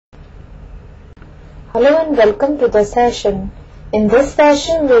Hello and welcome to the session. In this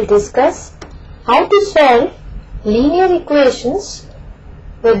session, we'll discuss how to solve linear equations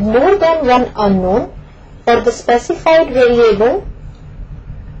with more than one unknown for the specified variable.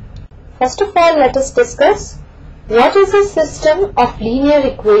 First of all, let us discuss what is a system of linear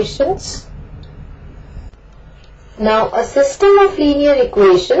equations. Now, a system of linear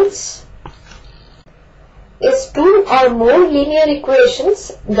equations is two or more linear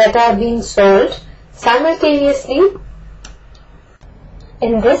equations that are being solved simultaneously.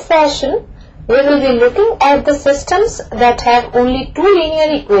 In this session, we will be looking at the systems that have only two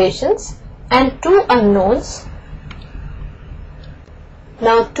linear equations and two unknowns.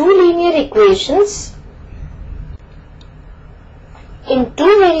 Now, two linear equations in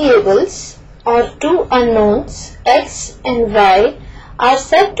two variables or two unknowns x and y are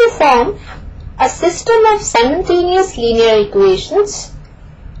said to form a system of simultaneous linear equations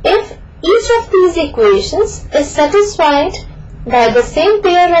if each of these equations is satisfied by the same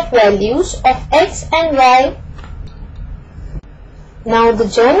pair of values of x and y. Now, the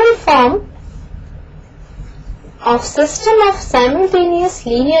general form of system of simultaneous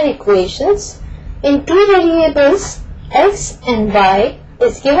linear equations in two variables x and y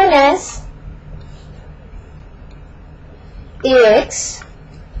is given as ax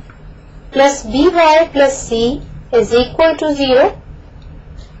plus by plus c is equal to 0,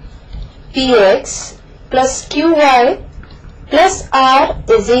 px plus qy plus r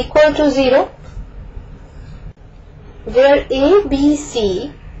is equal to 0, where a, b,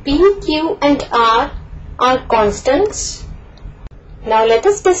 c, p, q and r are constants. Now let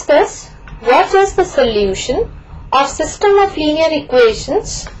us discuss what is the solution of system of linear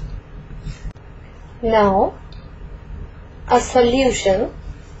equations. Now, a solution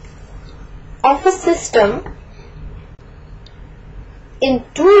of a system in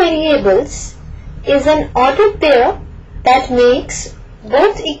two variables is an ordered pair that makes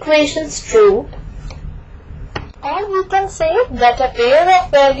both equations true, or we can say that a pair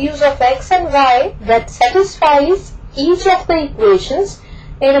of values of x and y that satisfies each of the equations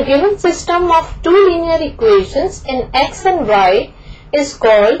in a given system of two linear equations in x and y is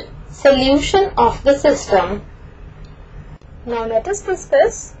called solution of the system. Now let us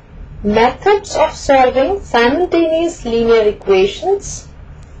discuss methods of solving simultaneous linear equations.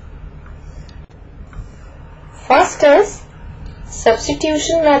 First is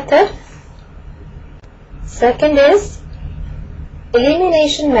substitution method. Second is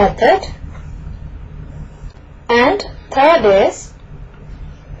elimination method. And third is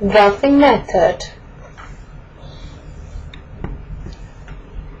graphing method.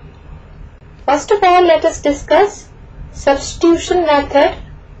 First of all, let us discuss substitution method.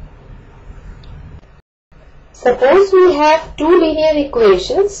 Suppose we have two linear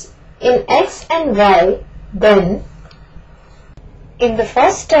equations in x and y, then in the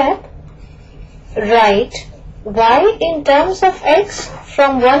first step, write y in terms of x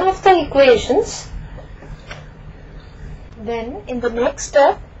from one of the equations. Then in the next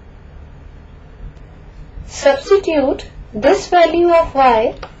step, substitute this value of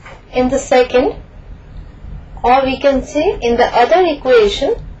y in the second, or we can say in the other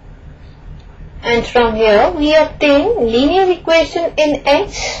equation, and from here we obtain linear equation in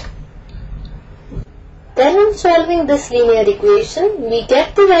x. Then in solving this linear equation, we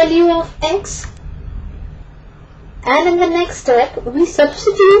get the value of x, and in the next step we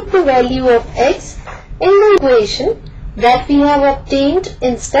substitute the value of x in the equation that we have obtained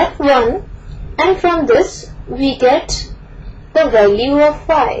in step 1, and from this we get the value of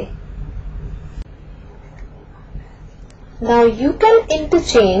y. Now you can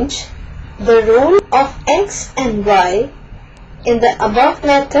interchange the role of x and y in the above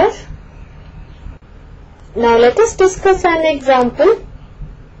method. Now let us discuss an example.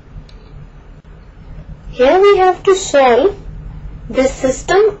 Here we have to solve this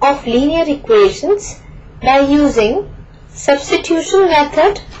system of linear equations by using substitution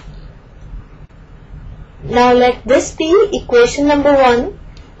method. Now let this be equation number 1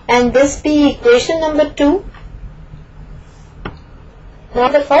 and this be equation number 2. Now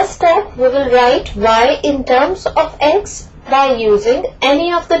the first step, we will write y in terms of x by using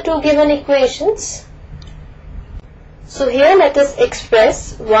any of the two given equations. So here let us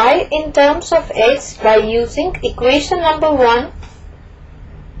express y in terms of x by using equation number 1.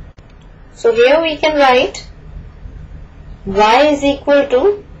 So here we can write y is equal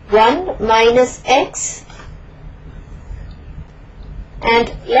to 1 minus x,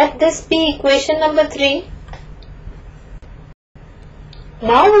 and let this be equation number 3.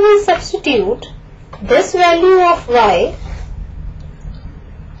 Now we will substitute this value of y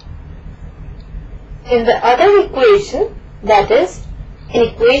in the other equation, that is in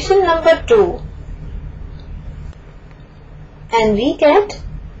equation number 2, and we get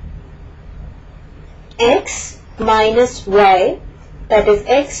x minus y, that is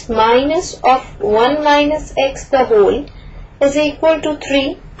x minus of 1 minus x the whole, is equal to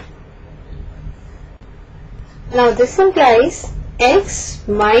 3. Now this implies x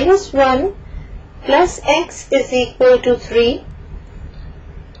minus 1 plus x is equal to 3.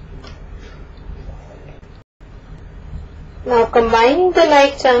 Now combining the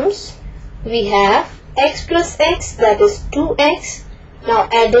like terms, we have x plus x, that is 2x. Now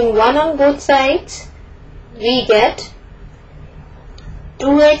adding 1 on both sides, we get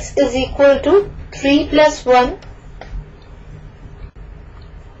 2x is equal to 3 plus 1,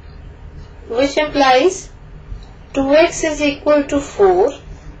 which implies 2x is equal to 4.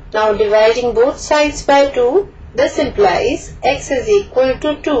 Now dividing both sides by 2, this implies x is equal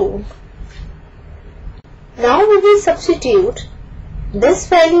to 2. Now we will substitute this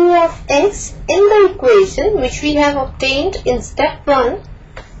value of x in the equation which we have obtained in step 1,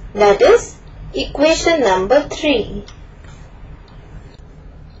 that is equation number 3.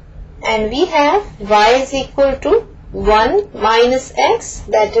 And we have y is equal to 1 minus x,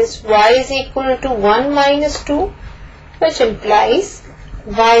 that is y is equal to 1 minus 2, which implies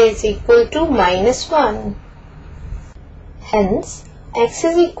y is equal to minus 1. Hence, x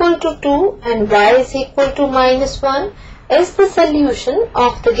is equal to 2 and y is equal to minus 1 is the solution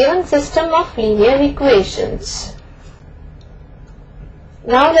of the given system of linear equations.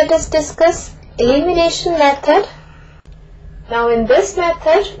 Now let us discuss elimination method. Now in this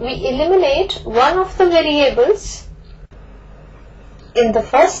method, we eliminate one of the variables. In the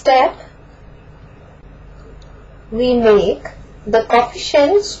first step, we make the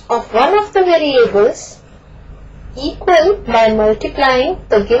coefficients of one of the variables equal by multiplying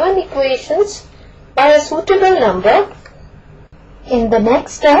the given equations by a suitable number. In the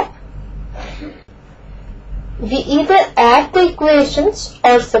next step, we either add the equations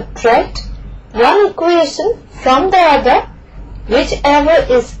or subtract one equation from the other,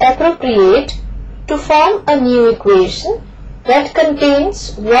 whichever is appropriate, to form a new equation that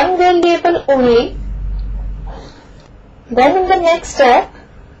contains one variable only. Then in the next step,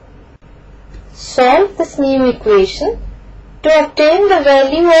 solve this new equation to obtain the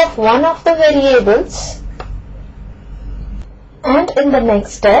value of one of the variables. And in the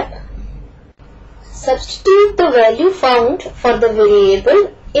next step, substitute the value found for the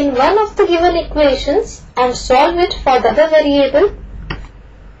variable in one of the given equations and solve it for the other variable.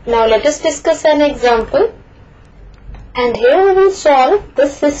 Now let us discuss an example. And here we will solve the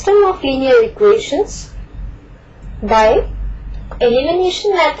system of linear equations by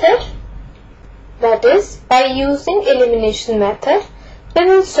elimination method. That is, by using elimination method, we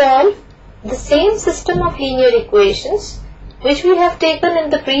will solve the same system of linear equations which we have taken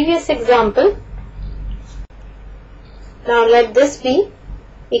in the previous example. Now let this be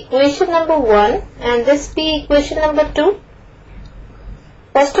equation number 1 and this be equation number 2.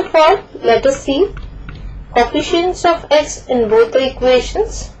 First of all, let us see coefficients of x in both the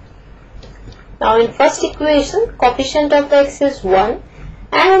equations. Now in first equation, coefficient of x is 1,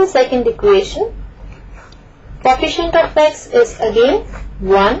 and in second equation, coefficient of x is again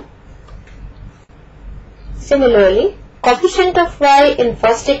 1. Similarly, coefficient of y in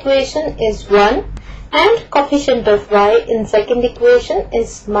first equation is 1 and coefficient of y in second equation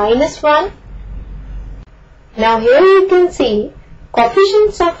is minus 1. Now here you can see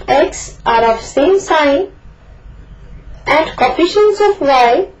coefficients of x are of same sign and coefficients of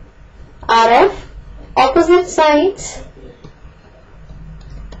y are of opposite signs.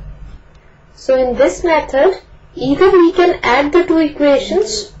 So in this method, either we can add the two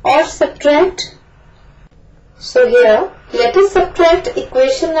equations or subtract. So here, let us subtract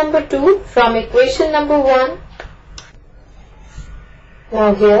equation number 2 from equation number 1.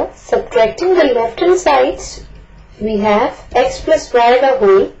 Now here, subtracting the left hand sides, we have x plus y the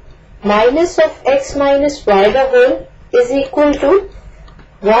whole minus of x minus y the whole is equal to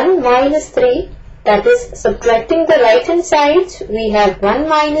 1 minus 3. That is, subtracting the right hand sides, we have 1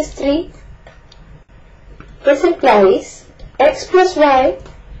 minus 3. This implies x plus y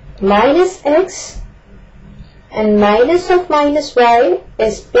minus x and minus of minus y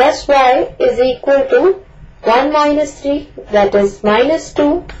is plus y is equal to 1 minus 3, that is minus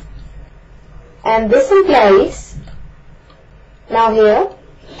 2. And this implies, now here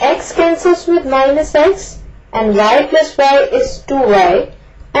x cancels with minus x and y plus y is 2y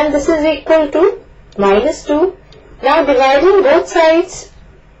and this is equal to minus 2. Now dividing both sides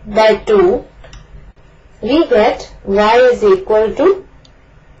by 2, we get y is equal to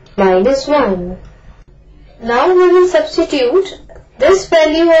minus 1. Now we will substitute this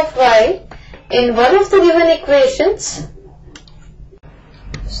value of y in one of the given equations.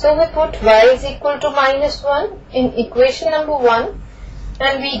 So we put y is equal to -1 in equation number 1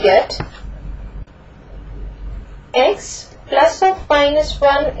 and we get x plus of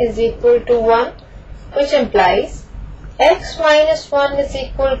 -1 is equal to 1, which implies x minus 1 is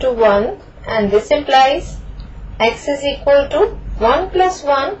equal to 1, and this implies x is equal to 1 plus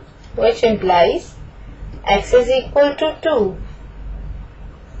 1, which implies x is equal to 2.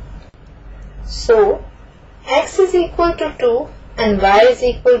 So x is equal to 2 and y is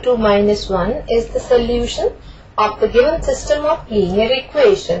equal to -1 is the solution of the given system of linear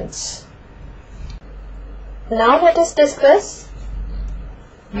equations. Now let us discuss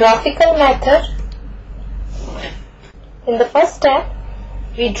graphical method. In the first step,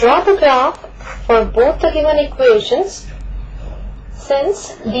 we draw the graph for both the given equations.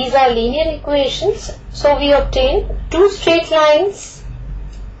 Since these are linear equations, so we obtain two straight lines.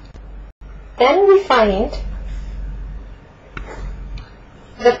 Then we find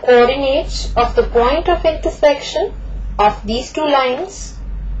the coordinates of the point of intersection of these two lines,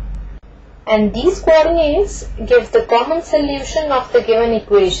 and these coordinates give the common solution of the given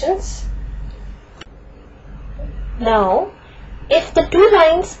equations. Now, if the two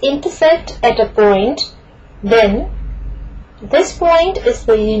lines intersect at a point, then this point is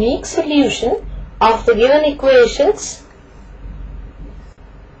the unique solution of the given equations,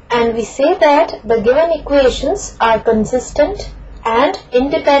 and we say that the given equations are consistent and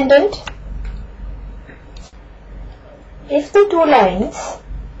independent. If the two lines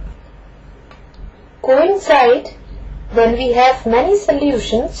coincide, then we have many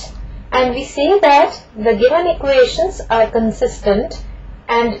solutions, and we say that the given equations are consistent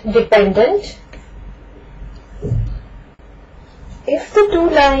and dependent. If the two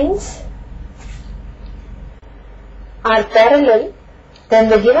lines are parallel, then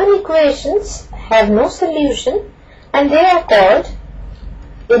the given equations have no solution and they are called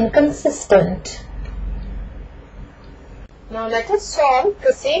inconsistent. Now let us solve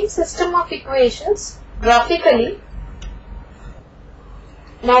the same system of equations graphically.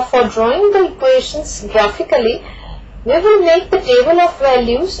 Now for drawing the equations graphically, we will make the table of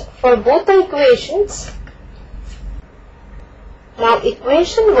values for both the equations. Now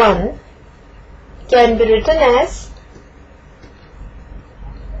equation 1 can be written as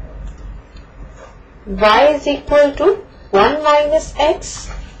y is equal to 1 minus x.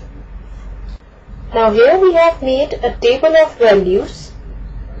 Now here we have made a table of values,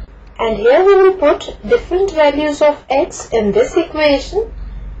 and here we will put different values of x in this equation,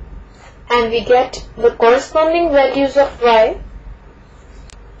 and we get the corresponding values of y.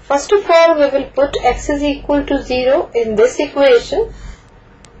 First of all, we will put x is equal to 0 in this equation,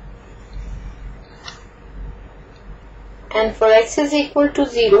 and for x is equal to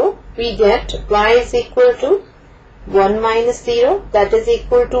 0, we get y is equal to 1 minus 0, that is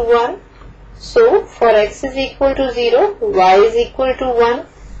equal to 1. So for x is equal to 0, y is equal to 1.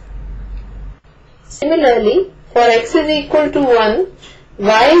 Similarly, for x is equal to 1,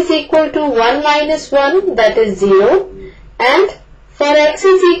 y is equal to 1 minus 1, that is 0, and for x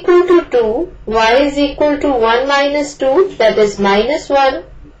is equal to 2, y is equal to 1 minus 2, that is minus 1.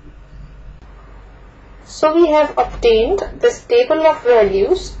 So we have obtained this table of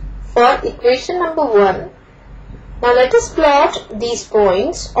values for equation number 1. Now let us plot these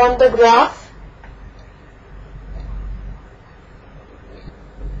points on the graph.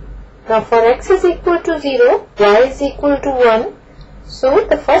 Now for x is equal to 0, y is equal to 1. So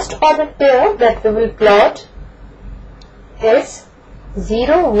the first order pair that we will plot is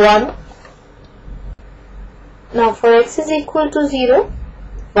 0, 1. Now for x is equal to 0,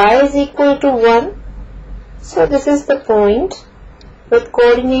 y is equal to 1. So this is the point with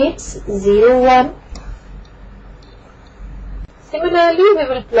coordinates 0, 1. Similarly, we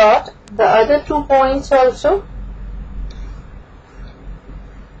will plot the other 2 points also.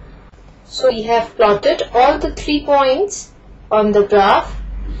 So we have plotted all the 3 points on the graph.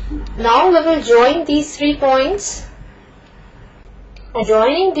 Now we will join these 3 points. And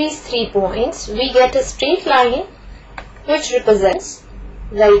joining these 3 points, we get a straight line which represents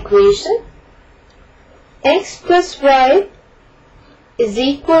the equation x plus y is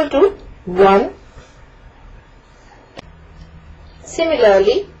equal to 1.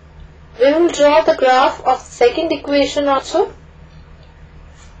 Similarly, we will draw the graph of the second equation also.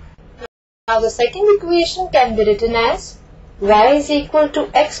 Now the second equation can be written as y is equal to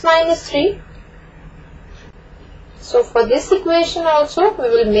x minus 3. So for this equation also, we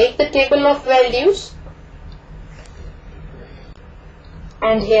will make the table of values.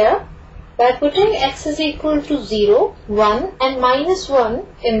 And here By putting x is equal to 0, 1 and minus 1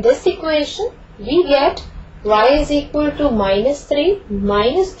 in this equation, we get y is equal to minus 3,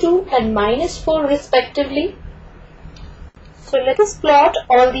 minus 2 and minus 4 respectively. So let us plot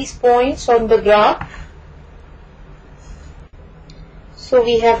all these points on the graph. So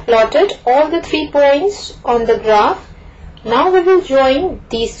we have plotted all the 3 points on the graph. Now we will join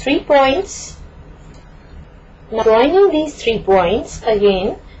these 3 points. Now joining these 3 points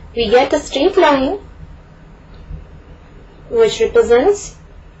again, we get a straight line which represents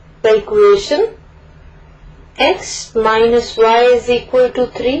the equation x minus y is equal to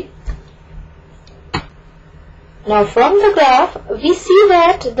 3. Now from the graph, we see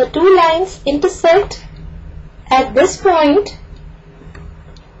that the 2 lines intersect at this point.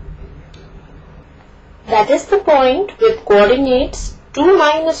 That is the point with coordinates 2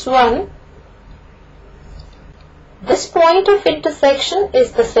 minus 1. This point of intersection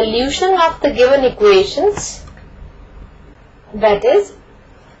is the solution of the given equations. That is,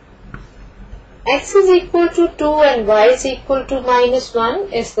 x is equal to 2 and y is equal to minus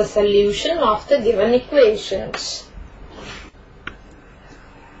 1 is the solution of the given equations.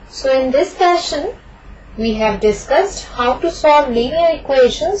 So in this session, we have discussed how to solve linear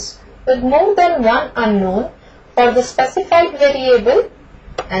equations with more than one unknown for the specified variable,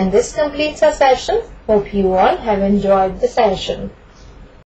 and this completes our session. Hope you all have enjoyed the session.